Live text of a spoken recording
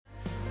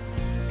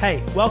Hey,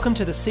 welcome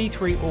to the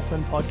C3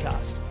 Auckland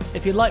podcast.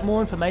 If you'd like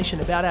more information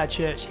about our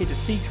church, head to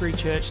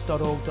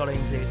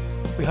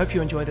c3church.org.nz. We hope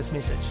you enjoy this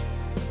message.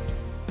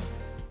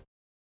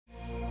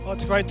 Well,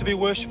 it's great to be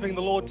worshiping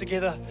the Lord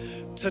together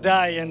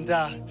today, and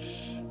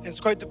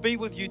it's great to be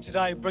with you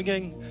today,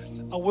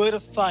 bringing a word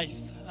of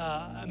faith,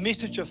 a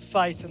message of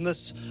faith in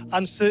this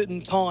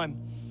uncertain time.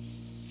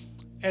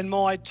 And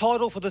my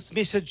title for this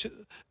message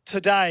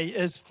today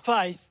is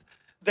Faith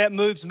That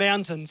Moves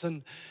Mountains.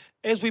 And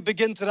as we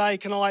begin today,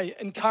 can I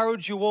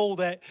encourage you all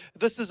that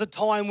this is a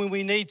time when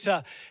we need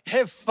to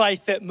have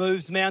faith that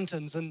moves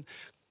mountains. And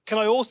can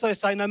I also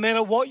say, no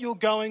matter what you're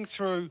going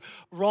through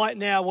right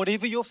now,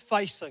 whatever you're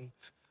facing,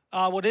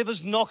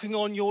 whatever's knocking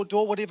on your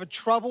door, whatever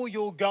trouble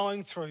you're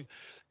going through,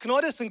 can I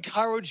just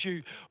encourage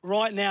you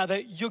right now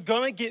that you're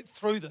going to get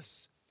through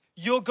this.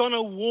 You're going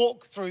to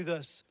walk through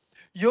this.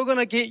 You're going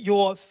to get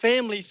your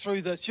family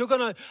through this. You're going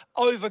to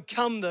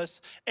overcome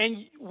this.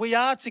 And we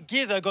are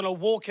together going to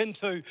walk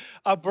into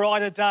a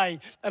brighter day.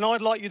 And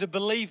I'd like you to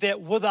believe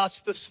that with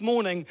us this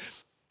morning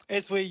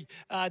as we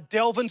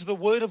delve into the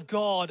Word of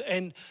God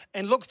and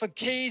look for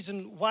keys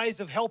and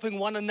ways of helping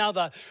one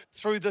another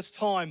through this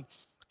time,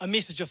 a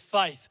message of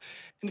faith.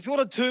 And if you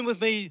want to turn with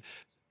me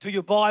to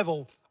your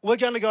Bible, we're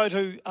going to go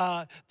to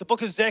the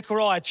book of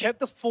Zechariah,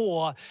 chapter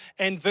 4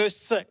 and verse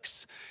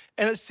 6.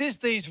 And it says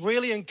these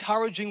really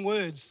encouraging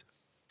words.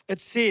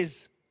 It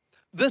says,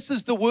 "This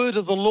is the word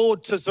of the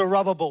Lord to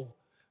Zerubbabel,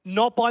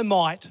 not by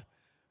might,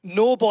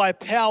 nor by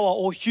power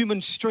or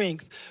human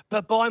strength,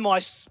 but by my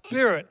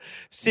spirit,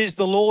 says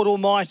the Lord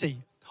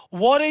Almighty.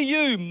 What are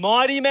you,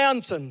 mighty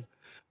mountain?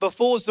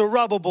 Before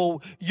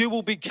Zerubbabel, you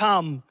will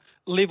become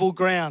level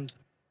ground."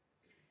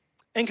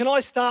 And can I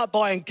start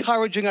by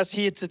encouraging us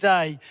here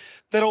today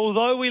that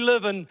although we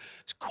live in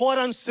quite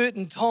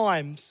uncertain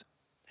times,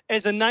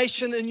 as a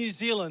nation in New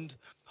Zealand,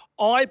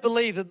 I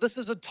believe that this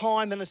is a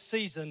time and a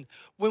season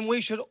when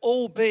we should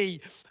all be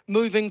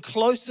moving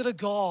closer to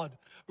God,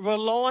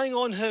 relying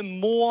on Him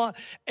more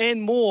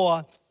and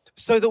more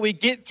so that we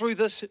get through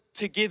this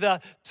together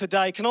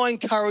today. Can I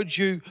encourage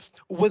you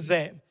with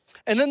that?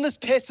 And in this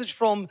passage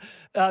from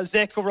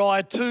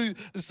Zechariah to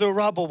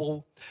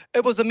Zerubbabel,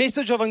 it was a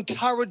message of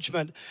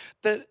encouragement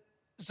that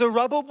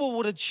Zerubbabel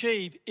would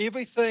achieve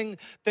everything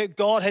that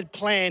God had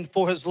planned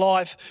for his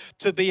life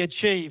to be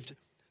achieved.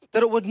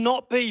 That it would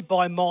not be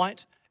by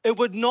might, it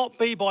would not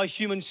be by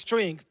human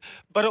strength,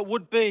 but it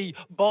would be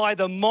by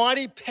the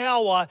mighty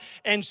power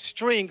and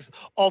strength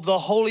of the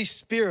Holy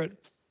Spirit.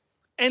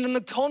 And in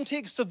the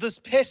context of this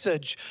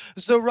passage,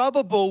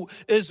 Zerubbabel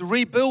is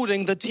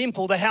rebuilding the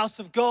temple, the house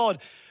of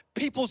God,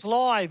 people's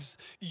lives,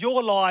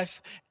 your life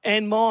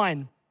and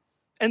mine.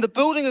 And the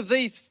building of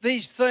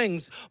these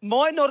things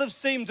might not have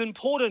seemed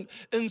important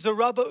in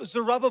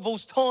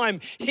Zerubbabel's time,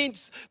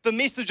 hence the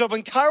message of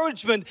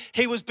encouragement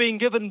he was being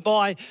given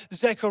by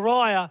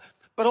Zechariah.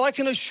 But I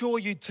can assure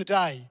you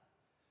today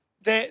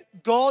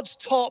that God's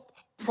top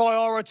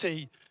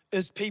priority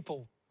is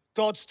people.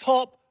 God's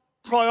top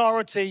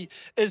priority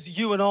is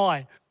you and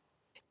I.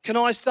 Can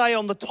I say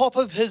on the top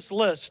of his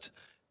list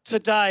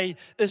today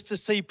is to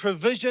see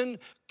provision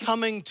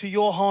coming to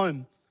your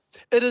home.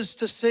 It is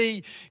to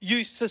see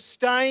you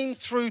sustain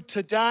through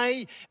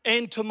today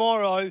and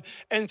tomorrow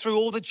and through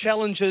all the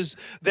challenges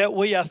that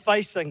we are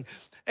facing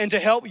and to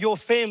help your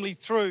family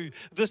through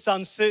this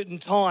uncertain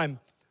time.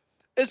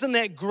 Isn't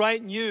that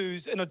great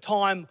news in a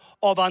time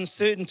of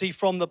uncertainty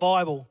from the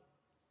Bible?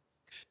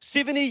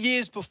 70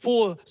 years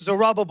before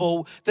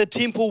Zerubbabel, the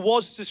temple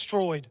was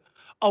destroyed.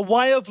 A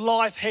way of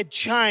life had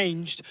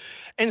changed,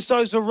 and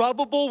so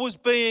Zerubbabel was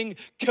being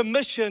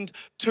commissioned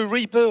to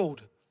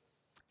rebuild.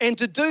 And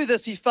to do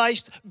this, he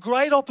faced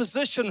great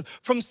opposition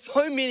from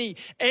so many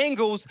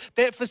angles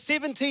that for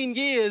 17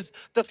 years,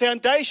 the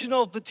foundation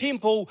of the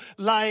temple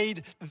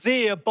laid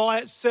there by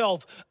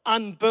itself,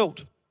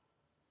 unbuilt.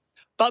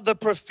 But the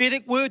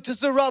prophetic word to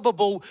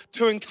Zerubbabel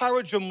to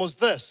encourage him was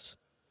this: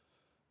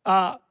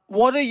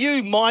 what are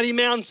you, mighty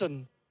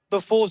mountain?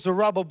 Before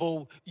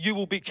Zerubbabel, you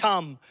will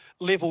become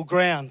level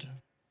ground.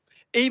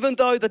 Even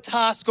though the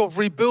task of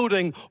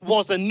rebuilding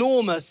was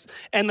enormous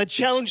and the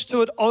challenge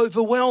to it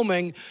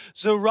overwhelming,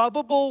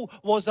 Zerubbabel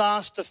was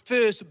asked to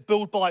first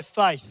build by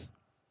faith.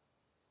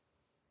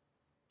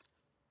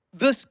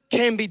 This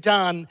can be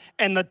done,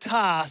 and the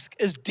task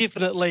is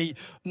definitely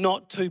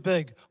not too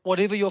big.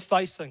 Whatever you're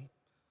facing,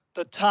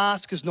 the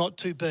task is not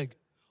too big.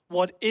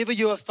 Whatever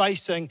you are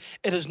facing,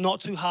 it is not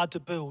too hard to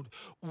build.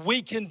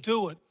 We can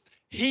do it.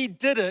 He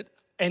did it,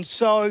 and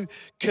so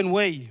can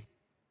we.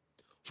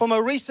 From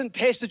a recent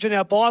passage in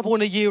our Bible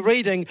in a year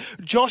reading,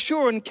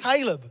 Joshua and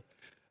Caleb,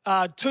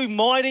 two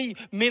mighty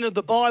men of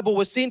the Bible,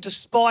 were sent to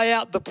spy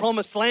out the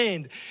promised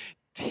land.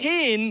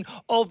 10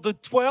 of the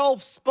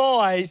 12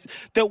 spies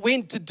that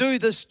went to do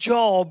this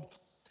job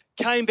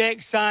came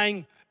back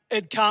saying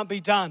it can't be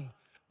done.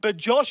 But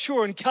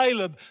Joshua and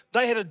Caleb,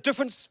 they had a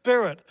different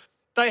spirit.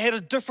 They had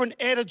a different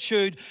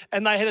attitude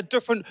and they had a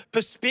different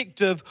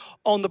perspective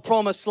on the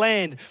promised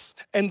land.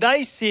 And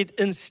they said,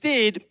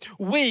 instead,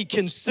 we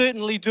can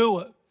certainly do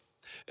it.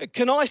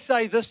 Can I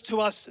say this to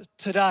us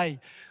today?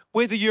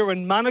 Whether you're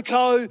in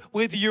Manukau,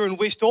 whether you're in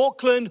West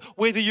Auckland,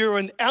 whether you're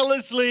in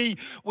Ellerslie,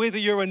 whether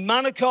you're in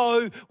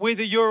Manukau,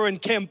 whether you're in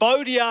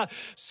Cambodia,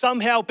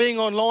 somehow being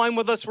online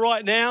with us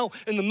right now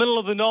in the middle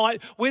of the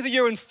night, whether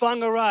you're in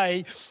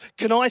Whangarei,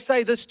 can I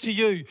say this to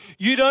you?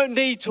 You don't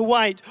need to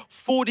wait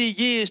 40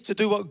 years to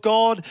do what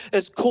God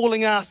is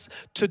calling us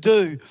to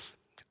do.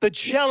 The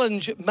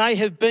challenge may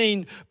have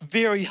been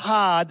very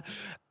hard,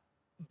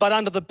 but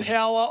under the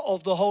power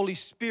of the Holy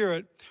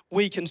Spirit,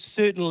 we can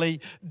certainly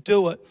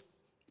do it.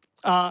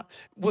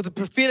 With the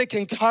prophetic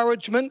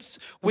encouragements,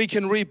 we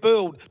can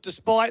rebuild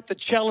despite the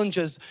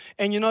challenges.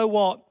 And you know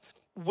what?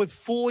 With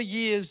 4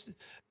 years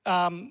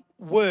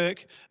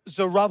work,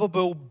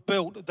 Zerubbabel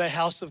built the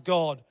house of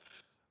God.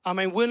 I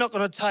mean, we're not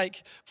going to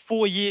take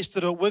 4 years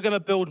to do it. We're going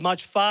to build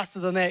much faster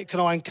than that. Can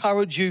I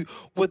encourage you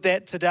with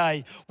that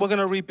today? We're going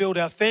to rebuild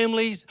our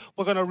families.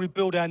 We're going to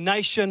rebuild our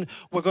nation.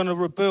 We're going to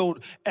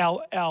rebuild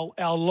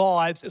our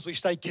lives as we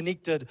stay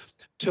connected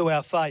to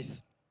our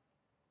faith.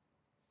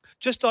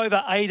 Just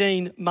over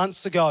 18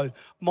 months ago,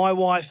 my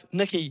wife,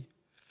 Nikki,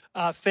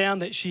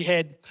 found that she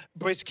had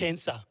breast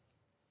cancer.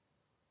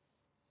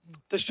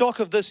 The shock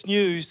of this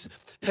news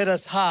hit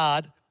us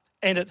hard,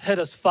 and it hit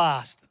us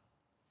fast.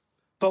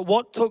 But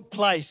what took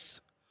place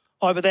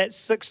over that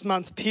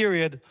 6-month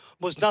period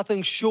was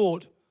nothing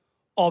short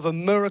of a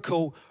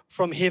miracle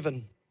from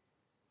heaven.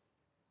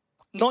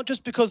 Not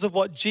just because of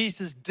what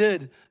Jesus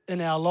did in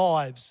our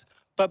lives,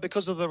 but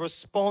because of the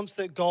response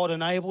that God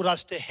enabled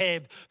us to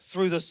have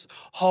through this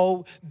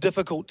whole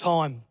difficult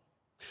time.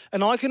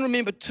 And I can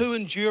remember 2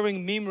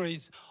 enduring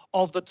memories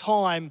of the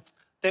time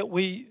that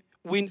we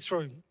went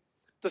through.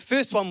 The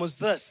first one was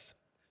this.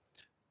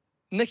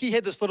 Nikki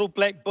had this little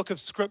black book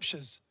of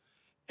scriptures,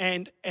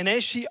 and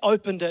as she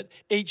opened it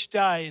each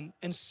day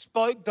and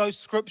spoke those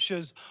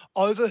scriptures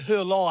over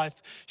her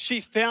life, she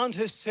found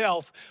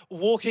herself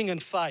walking in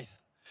faith.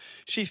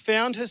 She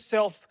found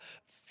herself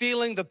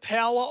feeling the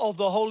power of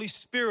the Holy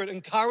Spirit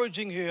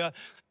encouraging her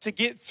to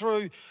get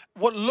through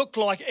what looked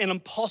like an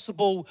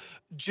impossible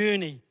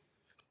journey.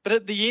 But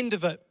at the end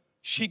of it,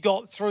 she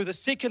got through. The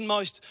second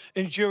most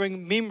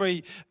enduring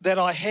memory that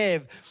I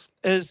have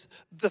is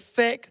the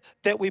fact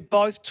that we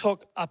both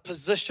took a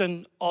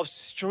position of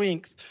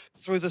strength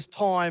through this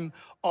time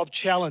of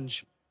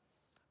challenge.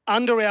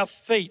 Under our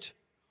feet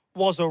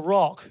was a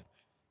rock,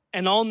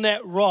 and on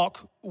that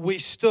rock we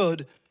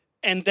stood,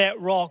 and that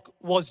rock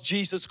was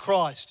Jesus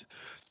Christ.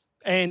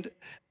 And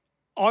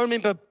I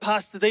remember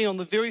Pastor Dean on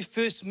the very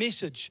first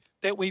message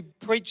that we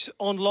preached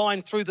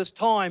online through this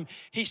time,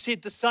 he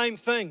said the same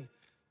thing,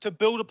 to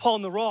build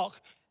upon the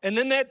rock. And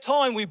in that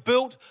time, we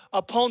built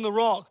upon the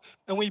rock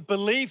and we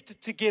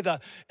believed together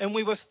and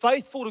we were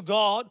faithful to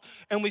God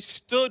and we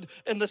stood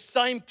in the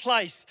same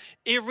place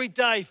every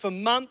day for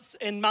months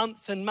and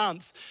months and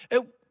months.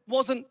 It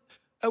wasn't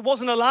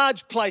a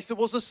large place. It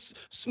was a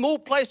small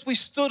place we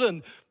stood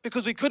in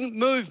because we couldn't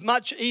move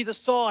much either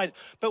side,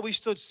 but we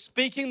stood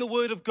speaking the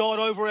word of God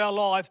over our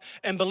life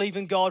and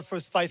believing God for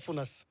his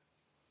faithfulness.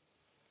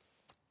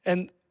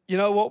 And you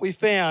know what we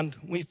found?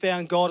 We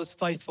found God is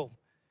faithful.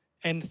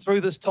 And through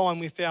this time,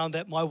 we found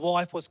that my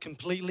wife was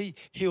completely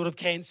healed of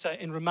cancer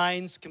and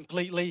remains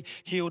completely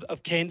healed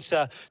of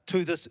cancer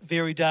to this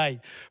very day.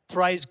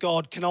 Praise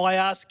God. Can I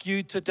ask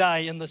you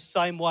today in the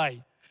same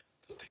way?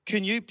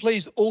 Can you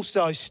please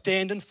also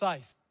stand in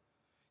faith?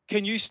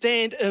 Can you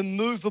stand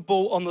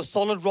immovable on the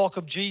solid rock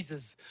of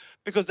Jesus?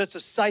 Because it's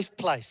a safe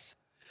place.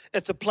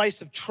 It's a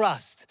place of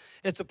trust.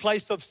 It's a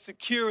place of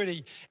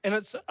security. And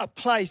it's a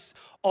place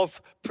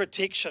of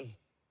protection.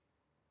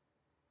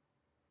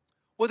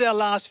 With our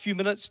last few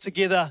minutes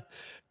together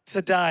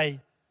today,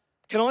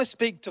 can I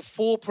speak to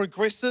 4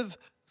 progressive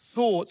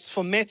thoughts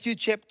from Matthew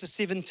chapter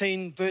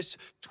 17, verse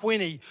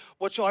 20,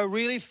 which I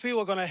really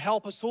feel are going to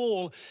help us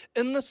all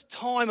in this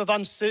time of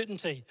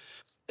uncertainty,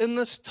 in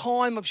this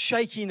time of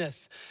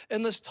shakiness,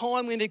 in this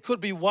time when there could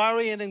be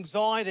worry and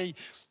anxiety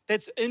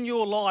that's in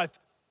your life.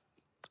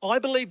 I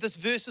believe this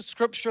verse of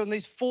scripture and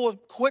these 4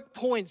 quick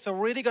points are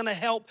really going to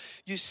help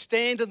you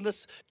stand in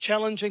this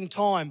challenging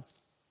time.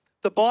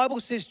 The Bible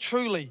says,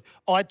 truly,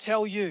 I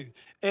tell you,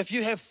 if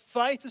you have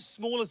faith as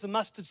small as the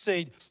mustard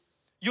seed,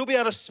 you'll be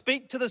able to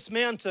speak to this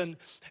mountain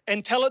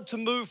and tell it to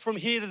move from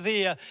here to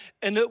there,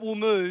 and it will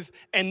move,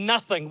 and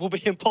nothing will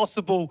be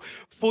impossible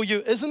for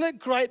you. Isn't it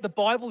great? The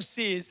Bible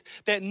says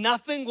that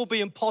nothing will be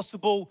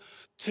impossible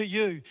to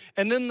you.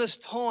 And in this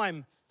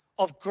time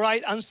of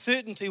great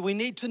uncertainty, we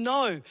need to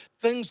know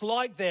things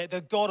like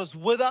that God is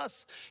with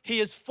us, he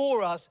is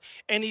for us,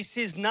 and he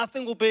says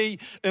nothing will be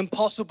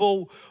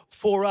impossible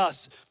for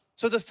us.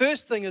 So the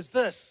first thing is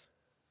this.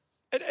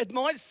 It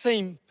might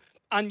seem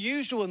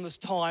unusual in this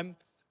time,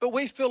 but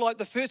we feel like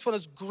the first one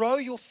is grow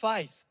your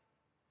faith.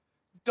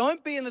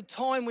 Don't be in a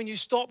time when you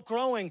stop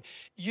growing.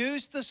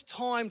 Use this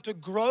time to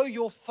grow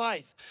your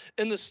faith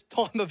in this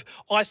time of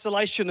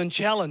isolation and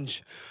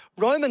challenge.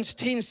 Romans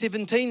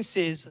 10:17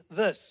 says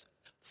this,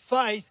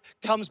 faith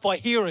comes by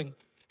hearing,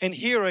 and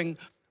hearing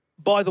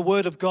by the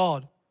word of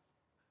God.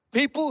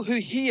 People who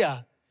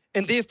hear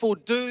and therefore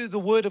do the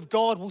word of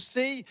God will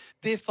see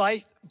their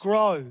faith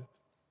grow.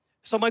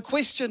 So my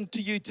question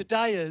to you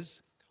today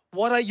is,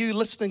 what are you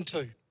listening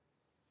to?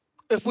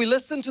 If we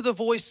listen to the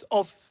voice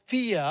of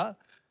fear,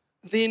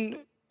 then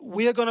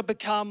we're going to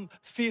become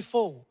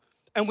fearful.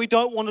 And we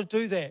don't want to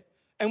do that.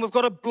 And we've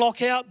got to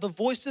block out the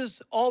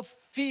voices of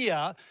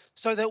fear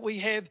so that we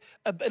have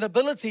an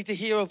ability to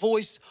hear a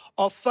voice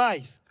of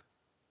faith.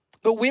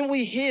 But when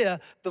we hear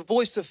the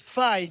voice of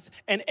faith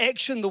and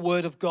action the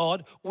word of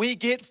God, we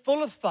get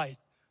full of faith.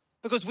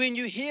 Because when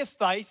you hear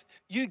faith,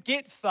 you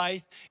get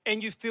faith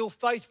and you feel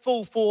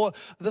faithful for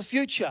the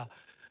future.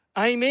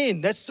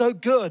 Amen. That's so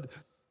good.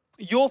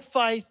 Your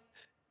faith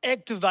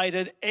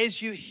activated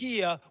as you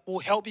hear will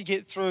help you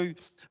get through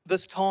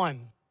this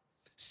time.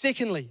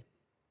 Secondly,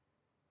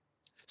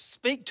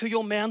 speak to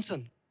your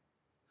mountain.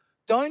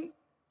 Don't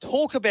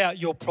talk about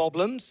your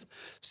problems.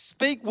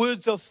 Speak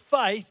words of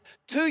faith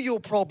to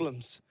your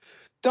problems.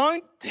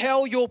 Don't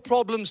tell your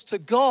problems to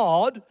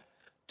God.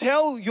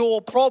 Tell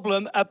your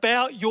problem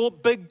about your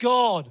big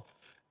God.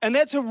 And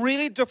that's a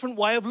really different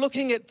way of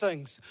looking at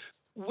things.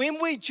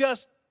 When we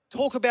just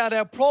talk about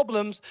our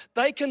problems,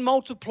 they can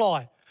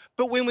multiply.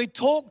 But when we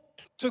talk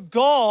to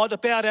God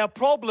about our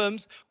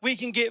problems, we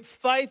can get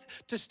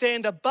faith to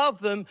stand above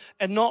them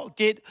and not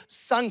get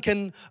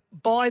sunken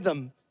by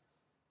them.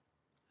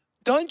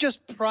 Don't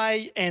just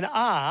pray and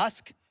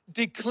ask,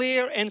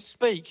 declare and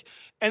speak.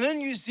 And in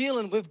New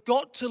Zealand, we've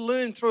got to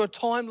learn through a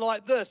time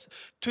like this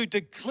to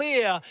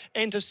declare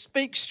and to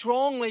speak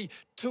strongly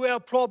to our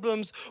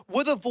problems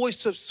with a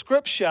voice of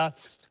Scripture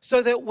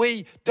so that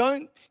we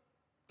don't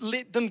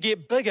let them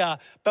get bigger,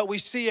 but we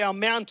see our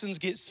mountains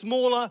get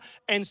smaller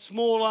and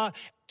smaller,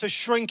 to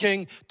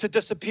shrinking, to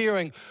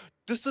disappearing.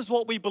 This is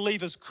what we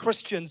believe as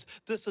Christians.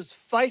 This is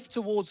faith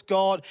towards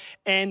God,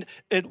 and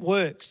it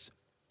works.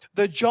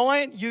 The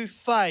giant you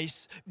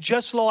face,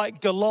 just like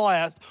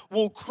Goliath,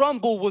 will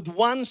crumble with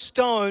one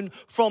stone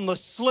from the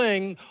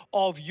sling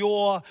of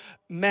your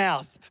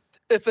mouth.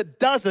 If it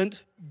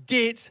doesn't,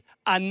 get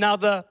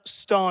another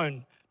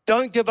stone.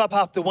 Don't give up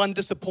after one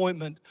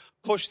disappointment.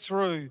 Push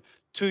through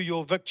to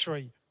your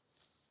victory.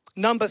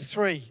 Number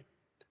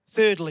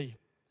thirdly,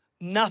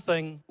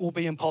 nothing will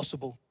be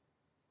impossible.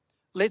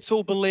 Let's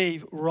all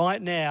believe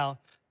right now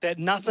that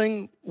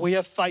nothing we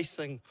are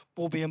facing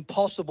will be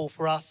impossible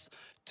for us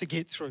to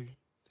get through.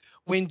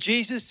 When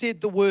Jesus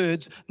said the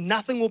words,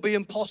 nothing will be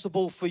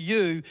impossible for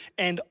you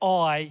and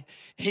I,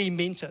 he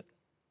meant it.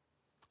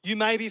 You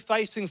may be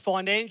facing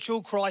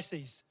financial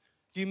crises.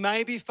 You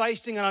may be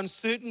facing an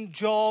uncertain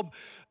job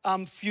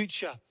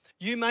future.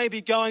 You may be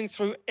going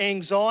through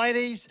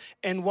anxieties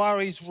and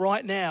worries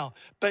right now.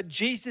 But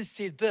Jesus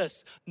said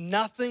this,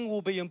 nothing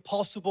will be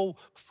impossible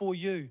for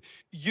you.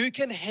 You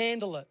can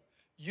handle it.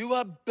 You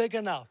are big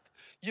enough.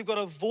 You've got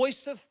a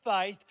voice of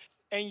faith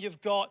and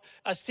you've got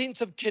a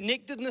sense of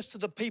connectedness to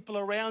the people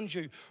around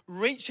you.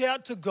 Reach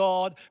out to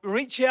God,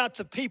 reach out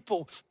to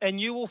people, and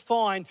you will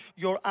find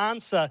your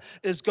answer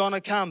is going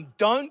to come.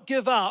 Don't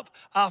give up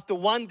after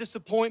one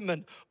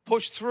disappointment.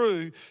 Push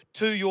through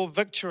to your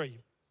victory.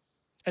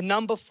 And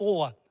number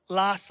 4,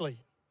 lastly,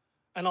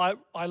 and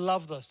I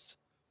love this,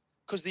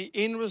 because the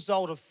end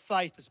result of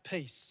faith is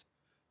peace.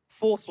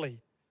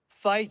 Fourthly,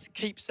 faith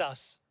keeps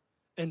us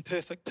in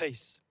perfect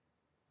peace.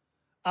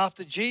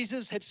 After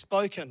Jesus had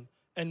spoken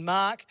in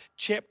Mark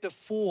chapter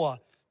 4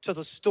 to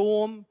the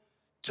storm,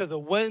 to the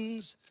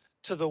winds,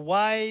 to the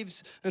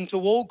waves, and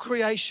to all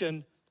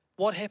creation,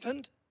 what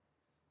happened?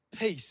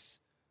 Peace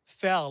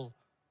fell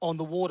on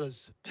the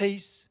waters.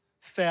 Peace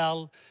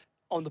fell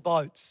on the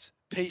boats.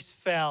 Peace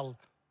fell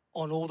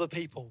on all the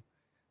people.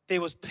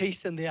 There was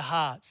peace in their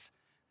hearts.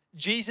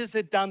 Jesus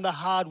had done the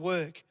hard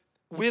work.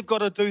 We've got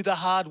to do the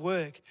hard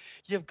work.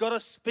 You've got to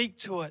speak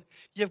to it.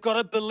 You've got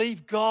to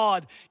believe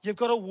God. You've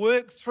got to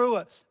work through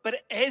it. But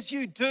as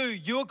you do,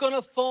 you're going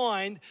to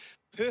find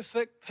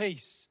perfect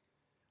peace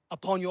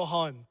upon your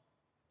home,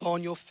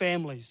 upon your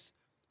families,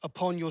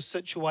 upon your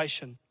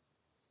situation.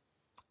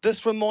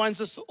 This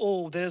reminds us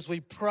all that as we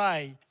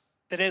pray,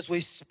 that as we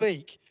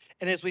speak,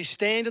 and as we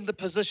stand in the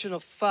position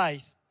of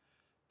faith,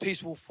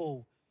 peace will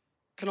fall.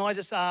 Can I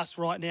just ask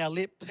right now,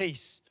 let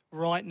peace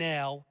right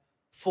now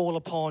fall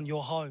upon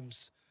your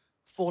homes,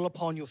 fall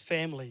upon your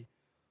family,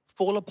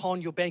 fall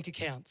upon your bank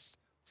accounts,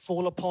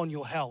 fall upon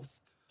your health.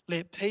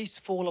 Let peace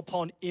fall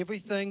upon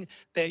everything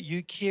that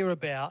you care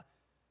about,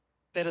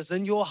 that is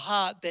in your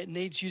heart, that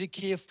needs you to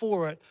care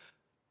for it.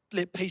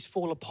 Let peace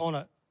fall upon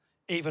it,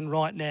 even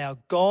right now.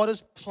 God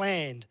has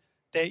planned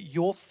that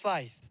your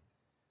faith,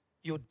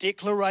 your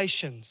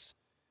declarations,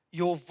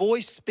 your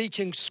voice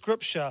speaking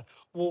Scripture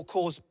will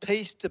cause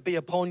peace to be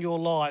upon your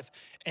life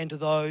and to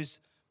those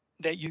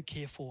that you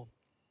care for.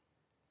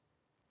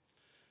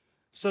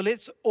 So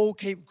let's all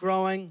keep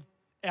growing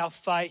our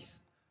faith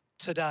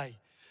today.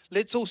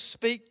 Let's all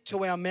speak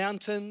to our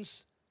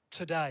mountains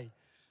today.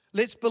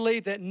 Let's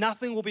believe that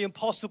nothing will be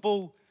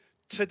impossible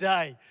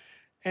today.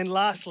 And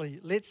lastly,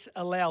 let's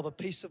allow the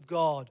peace of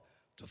God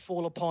to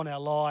fall upon our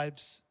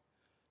lives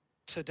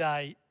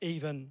today,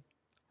 even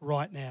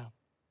right now.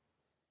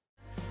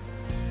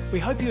 We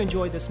hope you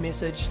enjoyed this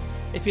message.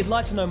 If you'd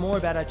like to know more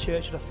about our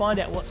church or to find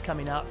out what's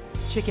coming up,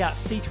 check out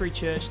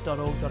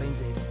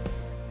c3church.org.nz.